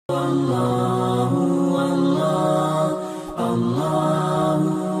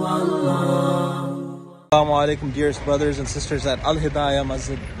Assalamu alaikum, dearest brothers and sisters at Alhidaya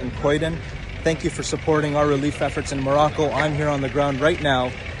Masjid in Croydon. Thank you for supporting our relief efforts in Morocco. I'm here on the ground right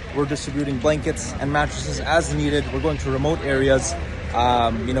now. We're distributing blankets and mattresses as needed. We're going to remote areas,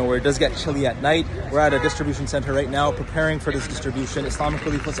 where it does get chilly at night. We're at a distribution center right now preparing for this distribution. Islamic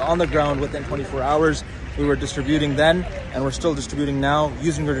Relief was on the ground within 24 hours. We were distributing then, and we're still distributing now,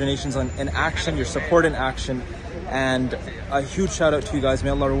 using your donations in action, your support in action. And a huge shout out to you guys. May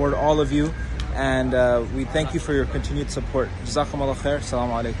Allah reward all of you. And we thank you for your continued support. Jazakumullah khair.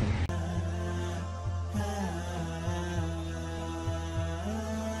 Assalamu alaikum.